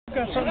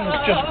got something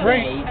that's just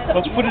great.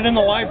 Let's put it in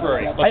the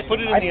library. Let's put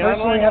it in the I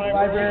personally have a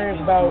library of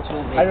about,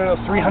 I don't know,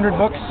 300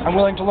 books. I'm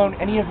willing to loan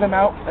any of them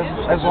out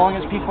as long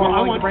as people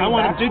are willing to bring them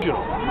back. I want them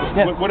digital.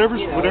 Yeah. Whatever.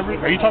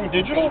 Are you talking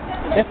digital?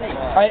 Yeah.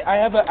 I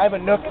have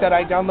a Nook that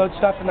I download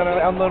stuff and then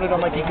I download it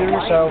on my computer.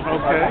 So.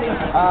 Okay.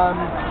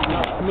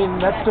 I mean,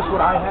 that's just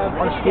what I have.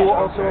 Our school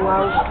also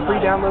allows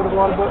free download of a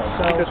lot of books.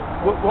 So. Because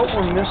what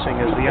we're missing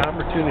is the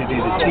opportunity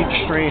to teach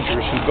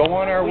strangers who go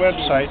on our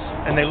website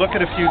and they look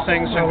at a few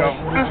things and go,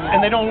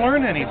 and they don't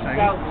learn anything.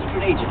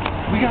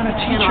 We got to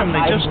teach them.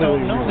 They just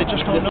don't know. They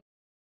just don't know.